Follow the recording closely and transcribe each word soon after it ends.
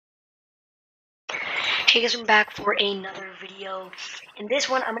Hey guys, I'm back for another video. In this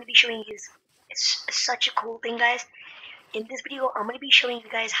one, I'm going to be showing you, it's such a cool thing, guys. In this video, I'm going to be showing you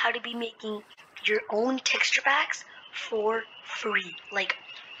guys how to be making your own texture packs for free. Like,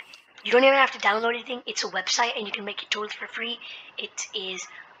 you don't even have to download anything. It's a website and you can make it totally for free. It is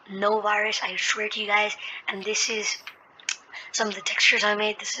no virus, I swear to you guys. And this is some of the textures I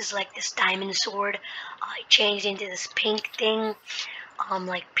made. This is like this diamond sword. I changed into this pink thing.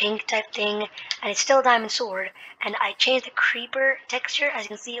 Like pink type thing, and it's still a diamond sword. And I changed the creeper texture. As you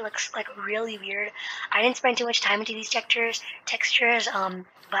can see, it looks like really weird. I didn't spend too much time into these textures,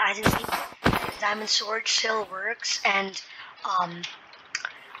 but as you can see, the diamond sword still works. And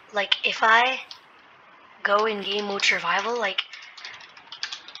like if I go in game mode survival, like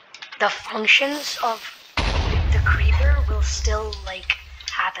the functions of the creeper will still like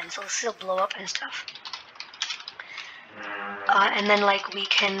happen, so it'll still blow up and stuff. And then like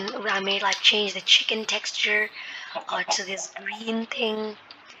I made like change the chicken texture to this green thing,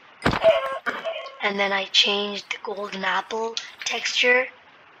 and then I changed the golden apple texture,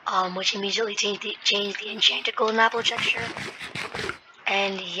 which immediately changed the enchanted golden apple texture.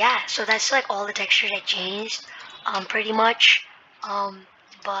 And yeah, so that's like all the textures I changed, pretty much.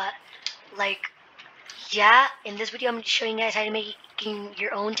 But like yeah, in this video I'm just showing you guys how to make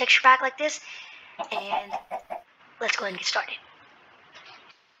your own texture pack like this, and let's go ahead and get started.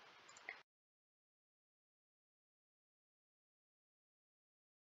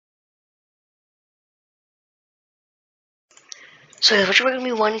 So what you're going to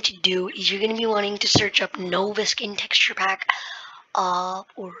be wanting to do is you're going to be wanting to search up Nova Skin Texture Pack,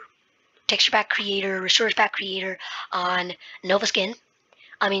 or Texture Pack Creator, Resource Pack Creator on Nova Skin.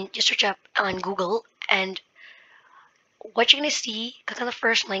 Just search up on Google, and what you're going to see, click on the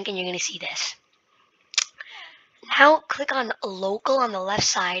first link and you're going to see this. Now click on local on the left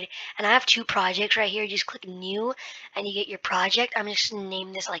side, and I have two projects right here. Just click new and you get your project. I'm just going to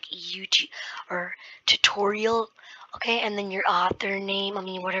name this like YouTube or tutorial. Okay, and then your author name,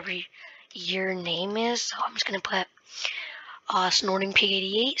 whatever your name is. So I'm just going to put Snorting Pig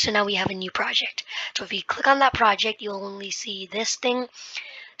 88. So now we have a new project. So if you click on that project, you'll only see this thing,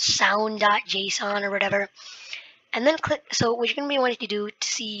 sound.json or whatever. And then click, so what you're going to be wanting to do to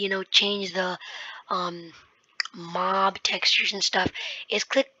see, change the mob textures and stuff is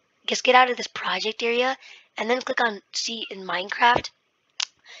just get out of this project area and then click on see in Minecraft.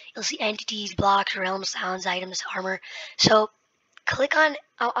 You'll see entities, blocks, realms, sounds, items, armor. So click on,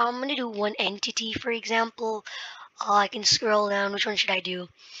 I'm going to do one entity, for example. I can scroll down. Which one should I do?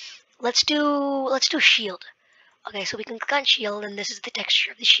 Let's do shield. Okay, so we can click on shield, and this is the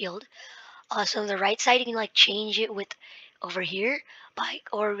texture of the shield. So on the right side, you can like change it with over here,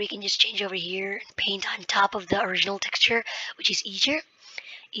 or we can just change over here and paint on top of the original texture, which is easier.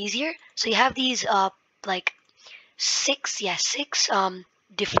 So you have these like six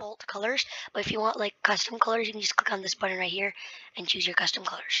default colors, but if you want like custom colors, you can just click on this button right here and choose your custom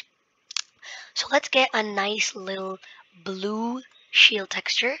colors. So let's get a nice little blue shield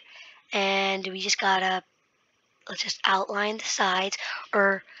texture, and we just gotta, let's just outline the sides,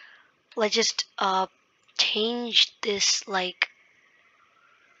 or let's just change this like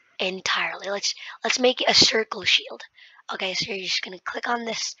entirely. Let's make it a circle shield. Okay, so you're just gonna click on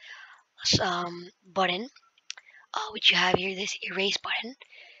this button, which you have here, this erase button,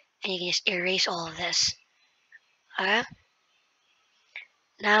 and you can just erase all of this. Okay.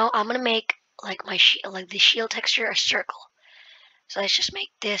 Now I'm gonna make like the shield texture a circle. So let's just make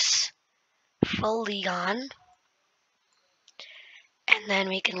this fully gone, and then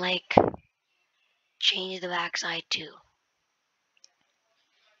we can like change the backside too.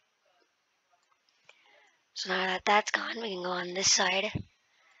 So now that that's gone, we can go on this side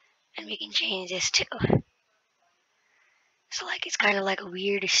and we can change this too. So like it's kind of like a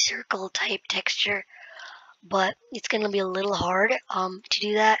weird circle type texture, but it's gonna be a little hard to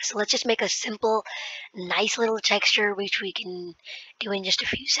do that. So let's just make a simple, nice little texture which we can do in just a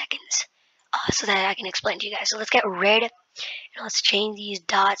few seconds, so that I can explain to you guys. So let's get red, and let's change these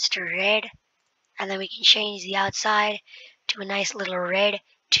dots to red, and then we can change the outside to a nice little red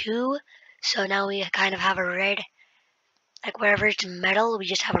too. So now we kind of have a red, like wherever it's metal, we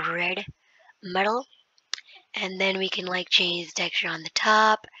just have a red metal. And then we can like change the texture on the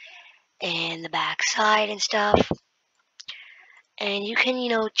top and the back side and stuff. And you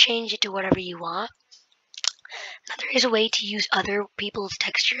can, change it to whatever you want. Now there is a way to use other people's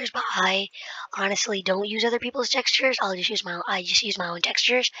textures, but I honestly don't use other people's textures. I just use my own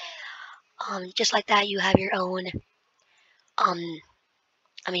textures. Just like that, you have your own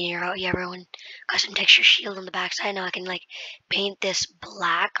you have your own custom texture shield on the backside. Now I can like paint this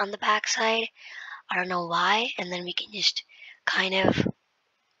black on the backside. I don't know why. And then we can just kind of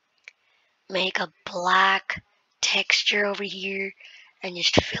make a black texture over here and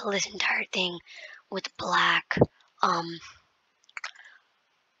just fill this entire thing with black. And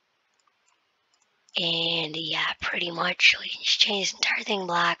yeah, pretty much we can just change this entire thing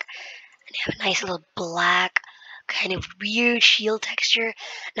black and have a nice little black kind of weird shield texture.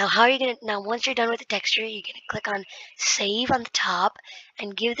 Now how are you gonna, now once you're done with the texture, you're gonna click on save on the top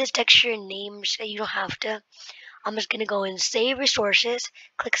and give this texture a name. So you don't have to. I'm just gonna go and save resources,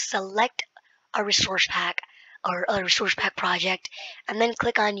 click select a resource pack or a resource pack project, and then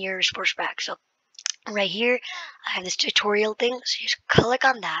click on your resource pack. So right here I have this tutorial thing, so you just click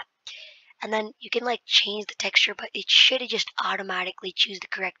on that, and then you can like change the texture, but it should just automatically choose the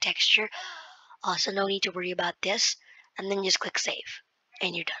correct texture. So no need to worry about this, and then just click save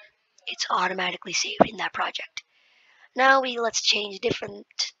and you're done. It's automatically saved in that project. Now let's change different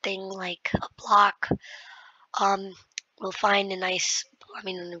thing like a block. We'll find a nice,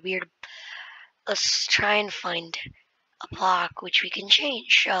 a weird, let's try and find a block which we can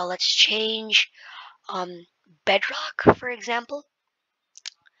change. Let's change bedrock, for example.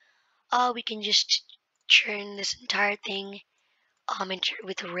 We can just turn this entire thing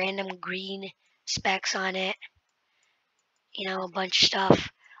with random green specks on it, a bunch of stuff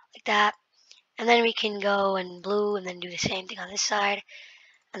like that. And then we can go and blue and then do the same thing on this side,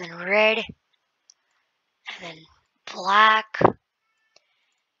 and then red, and then black,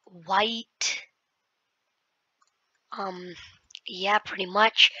 white. Yeah, pretty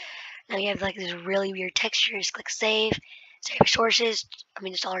much. Now you have like this really weird texture. Just click save, save resources.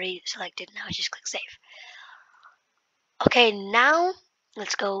 It's already selected. Now just click save. Okay, now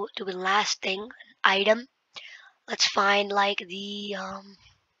let's go do the last thing, an item. Let's find like the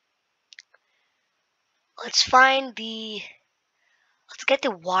let's get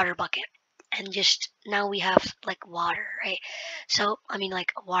the water bucket, and just now we have like water, right? So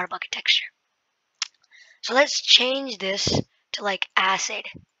like a water bucket texture. So let's change this to like acid.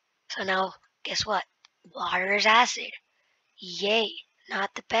 So now guess what? Water is acid. Yay, not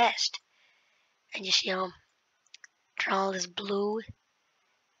the best. And just turn all this blue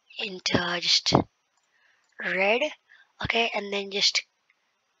into just red. Okay, and then just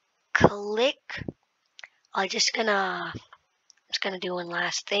click. I'm just gonna do one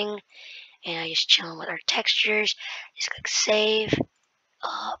last thing, and I just chilling with our textures. Just click save,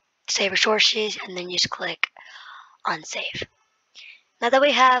 save resources, and then just click on save. Now that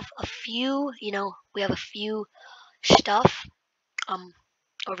we have a few, we have a few stuff.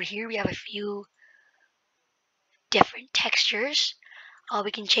 Over here we have a few different textures.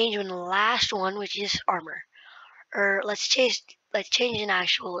 We can change one, the last one, which is armor. Or let's change an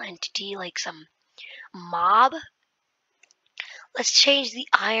actual entity like some mob. Let's change the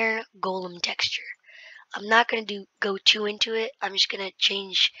iron golem texture. I'm not gonna go too into it. I'm just gonna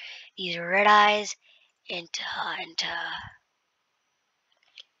change these red eyes into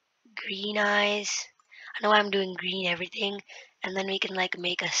green eyes. I know I'm doing green everything, and then we can like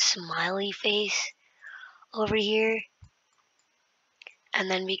make a smiley face over here, and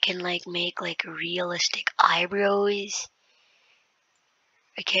then we can like make like realistic eyebrows.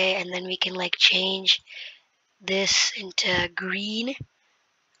 Okay, and then we can like change this into green.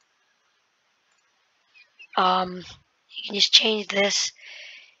 You can just change this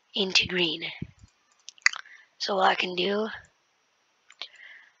into green. So what I can do,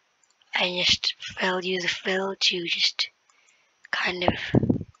 I just use the fill to just kind of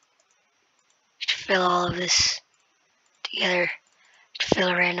fill all of this together, to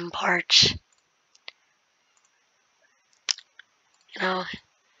fill random parts,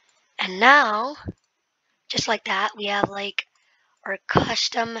 and now just like that we have like our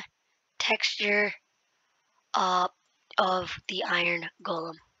custom texture of the iron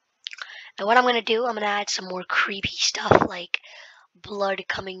golem. And what I'm gonna do, I'm gonna add some more creepy stuff like blood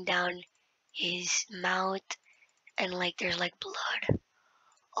coming down his mouth, and like there's like blood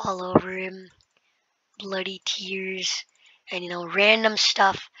all over him, bloody tears, and random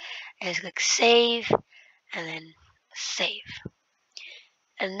stuff. And just click save, and then save.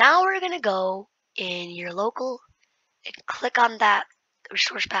 And now we're gonna go in your local and click on that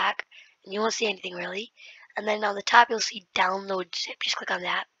resource pack, and you won't see anything really. And then on the top you'll see download zip. Just click on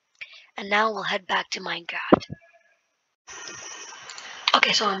that. And now we'll head back to Minecraft.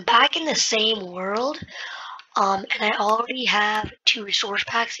 Okay, so I'm back in the same world. And I already have 2 resource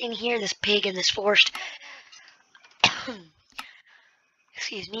packs in here, this pig and this forest.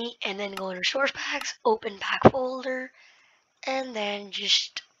 Excuse me. And then go in resource packs, open pack folder, and then I'm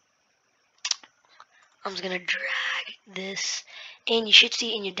just gonna drag this and you should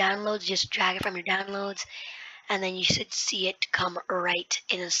see it in your downloads. Just drag it from your downloads, and then you should see it come right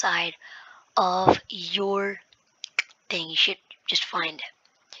inside of your thing. You should just find it.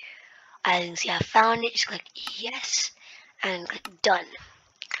 As you can see, I found it. Just click yes and click done.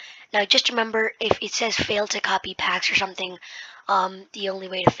 Now just remember, if it says fail to copy packs or something, the only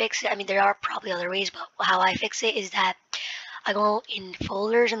way to fix it, I mean there are probably other ways, but how I fix it is that I go in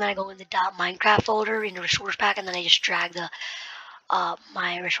folders and then I go in the .minecraft folder in the resource pack, and then I just drag the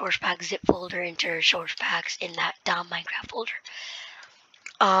my resource pack zip folder into resource packs in that .minecraft folder.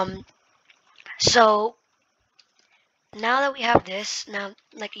 So now that we have this, now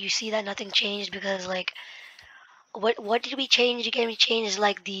like you see that nothing changed because like what did we change again? We changed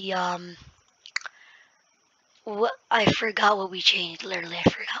like the what, I forgot what we changed. Literally, I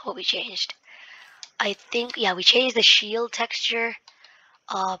forgot what we changed. I think, yeah, we changed the shield texture.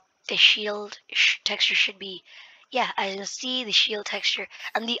 The shield texture should be, yeah, as you can see, the shield texture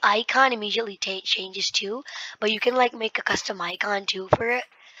and the icon immediately changes too. But you can like make a custom icon too for it.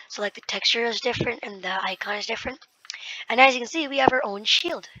 So like the texture is different and the icon is different. And as you can see, we have our own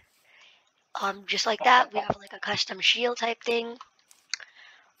shield. Just like that, we have like a custom shield type thing.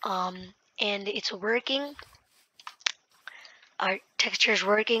 And it's working. Our texture is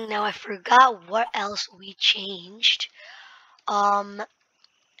working. Now I forgot what else we changed.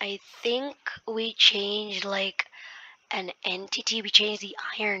 I think we changed like an entity. We changed the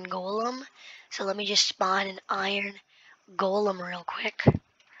iron golem. So let me just spawn an iron golem real quick.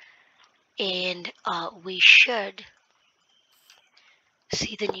 And we should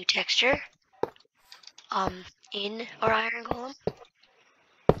see the new texture in our iron golem.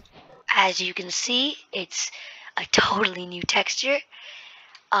 As you can see, it's a totally new texture.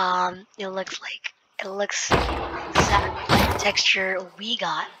 It looks exactly like the texture we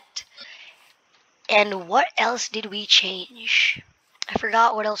got. And what else did we change? I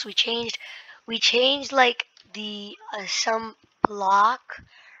forgot what else we changed. We changed like the some block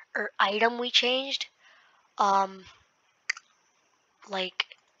or item we changed. Like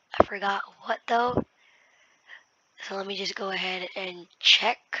I forgot what though. So let me just go ahead and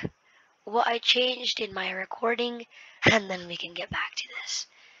check what I changed in my recording, and then we can get back to this.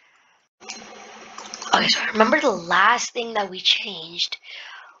 Okay, so I remember the last thing that we changed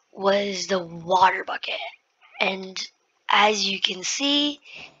was the water bucket, and as you can see,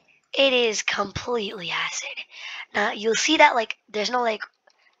 it is completely acid. Now you'll see that like there's no like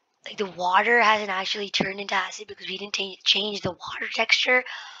the water hasn't actually turned into acid because we didn't change the water texture.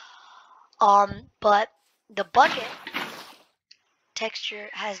 But the bucket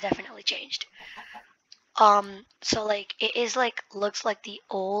texture has definitely changed. So like it is like looks like the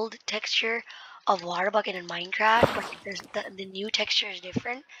old texture of water bucket in Minecraft, but there's the new texture is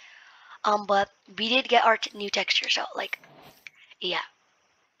different. But we did get our new texture, so like yeah.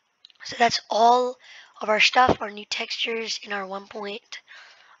 So that's all of our stuff, our new textures in our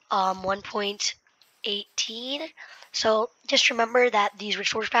 1.18. So just remember that these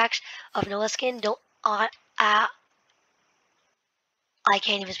resource packs of Noah Skin don't I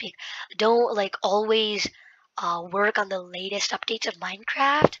can't even speak. Don't like always work on the latest updates of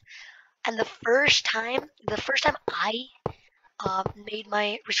Minecraft. And the first time I made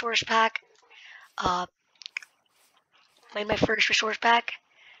my resource pack, made my first resource pack,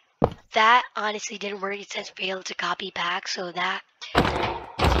 that honestly didn't work. It says failed to copy pack, so that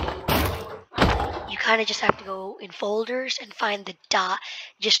you kind of just have to go in folders and find the dot.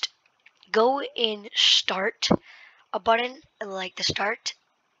 Just go in start a button, like the start,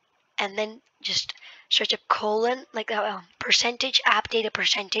 and then just search a colon, like a percentage, app data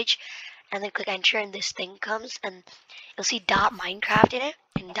percentage, and then click enter, and this thing comes, and you'll see .minecraft in it.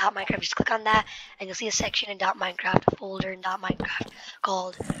 In .minecraft, just click on that, and you'll see a section in .minecraft, a folder in .minecraft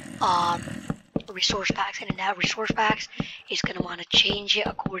called resource packs, and in that resource packs, it's gonna want to change it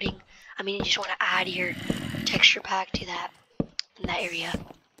according. I mean, you just want to add your texture pack to that in that area.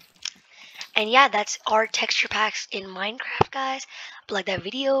 And yeah, that's our texture packs in Minecraft, guys. Like that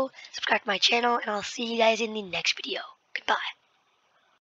video, subscribe to my channel, and I'll see you guys in the next video. Goodbye.